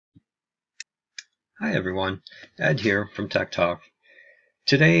Hi everyone, Ed here from Tech Talk.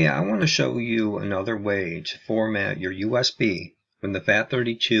 Today I want to show you another way to format your USB when the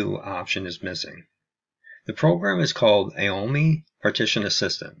Fat32 option is missing. The program is called AOMEI Partition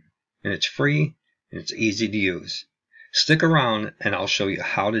Assistant, and it's free and it's easy to use. Stick around and I'll show you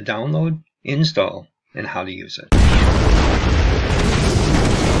how to download, install, and how to use it.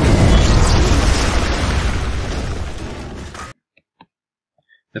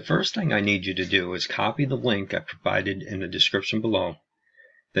 The first thing I need you to do is copy the link I provided in the description below,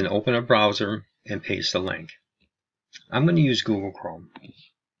 then open a browser and paste the link. I'm going to use Google Chrome.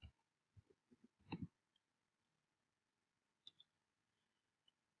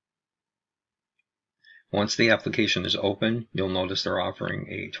 Once the application is open, you'll notice they're offering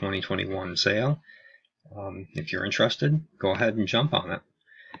a 2021 sale. If you're interested, go ahead and jump on it.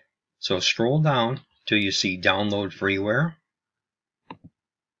 So scroll down till you see Download Freeware.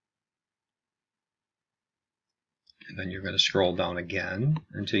 And then you're going to scroll down again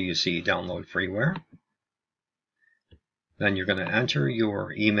until you see Download Freeware. Then you're going to enter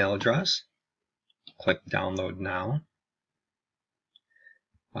your email address. Click Download Now.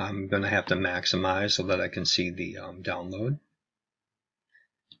 I'm going to have to maximize so that I can see the download.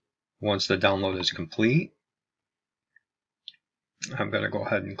 Once the download is complete, I'm going to go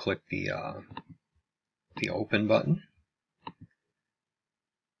ahead and click the Open button.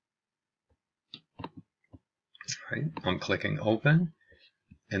 Right, I'm clicking Open,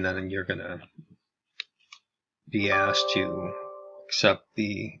 and then you're going to be asked to accept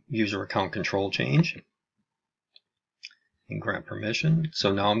the user account control change and grant permission.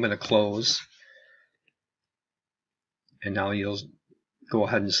 So now I'm going to close, and now you'll go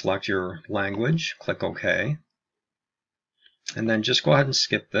ahead and select your language, click OK, and then just go ahead and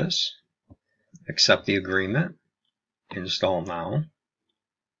skip this, accept the agreement, install now.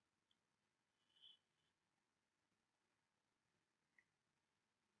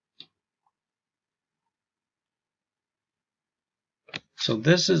 So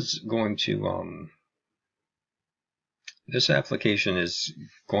this is going to this application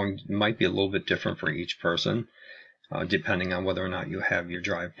might be a little bit different for each person, depending on whether or not you have your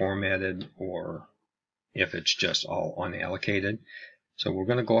drive formatted or if it's just all unallocated. So we're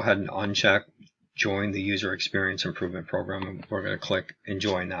going to go ahead and uncheck Join the User Experience Improvement Program, and we're going to click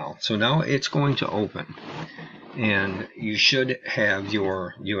Enjoy Now. So now it's going to open, and you should have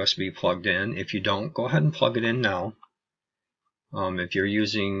your USB plugged in. If you don't, go ahead and plug it in now. If you're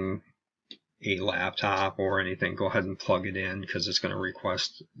using a laptop or anything, go ahead and plug it in because it's going to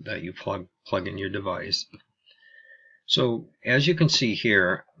request that you plug in your device. So as you can see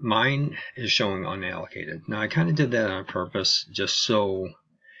here, mine is showing unallocated. Now I kind of did that on purpose just so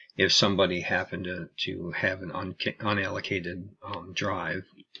if somebody happened to have an unallocated drive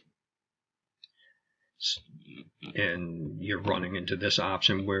and you're running into this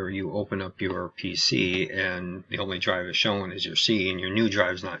option where you open up your PC and the only drive is showing is your C and your new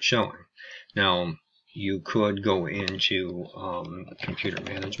drive is not showing. Now you could go into computer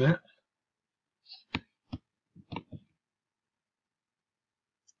management,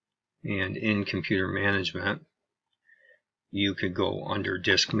 and in computer management you could go under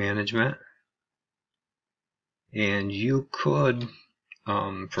disk management, and you could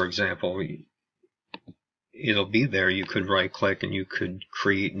for example, it'll be there. You could right click and you could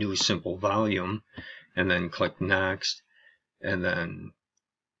create new simple volume and then click next and then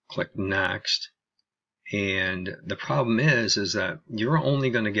click next. And the problem is that you're only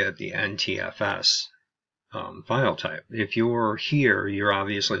going to get the NTFS file type. If you're here, you're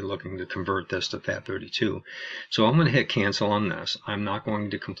obviously looking to convert this to FAT32. So I'm going to hit cancel on this. I'm not going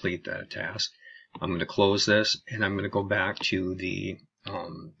to complete that task. I'm going to close this and I'm going to go back to the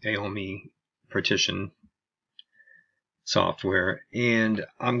AOMEI Partition software, and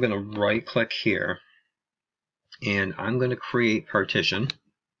I'm going to right click here and I'm going to create partition,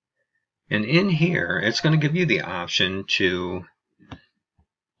 and in here it's going to give you the option to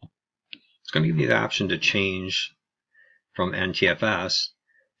change from NTFS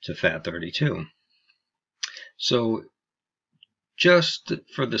to FAT32. So just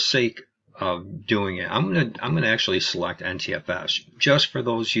for the sake of doing it, I'm going to actually select NTFS just for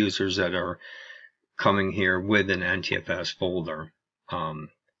those users that are coming here with an NTFS folder.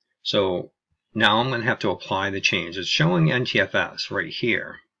 So now I'm going to have to apply the change. It's showing NTFS right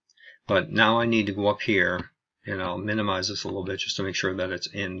here, but now I need to go up here and I'll minimize this a little bit just to make sure that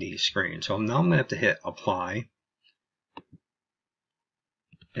it's in the screen. So now I'm going to have to hit apply,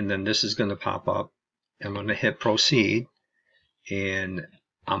 and then this is going to pop up. I'm going to hit proceed and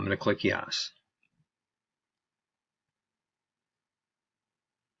I'm going to click yes.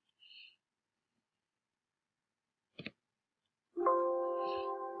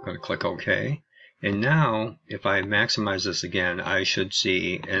 I'm going to click OK. And now, if I maximize this again, I should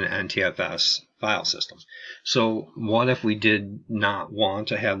see an NTFS file system. So what if we did not want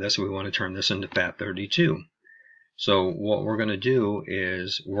to have this? We want to turn this into Fat32. So what we're going to do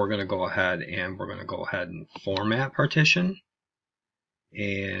is we're going to go ahead and format partition.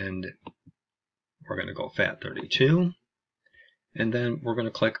 And we're going to go Fat32. And then we're going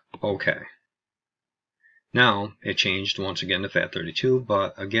to click OK. Now, it changed once again to Fat32,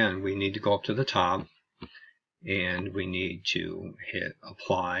 but again, we need to go up to the top and we need to hit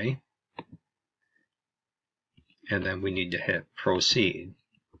Apply, and then we need to hit Proceed.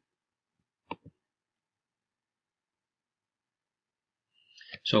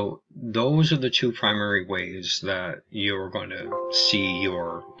 So those are the two primary ways that you're going to see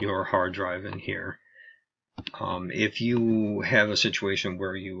your hard drive in here. If you have a situation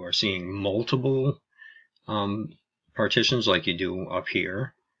where you are seeing multiple partitions like you do up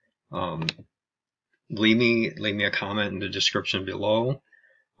here, leave me a comment in the description below,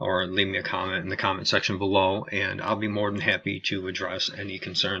 or leave me a comment in the comment section below, and I'll be more than happy to address any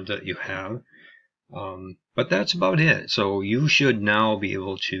concerns that you have. But that's about it. So you should now be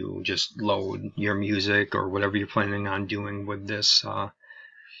able to just load your music or whatever you're planning on doing with this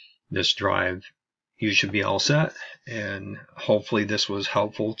this drive. You should be all set, and hopefully this was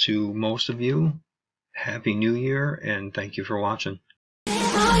helpful to most of you. Happy New Year, and thank you for watching.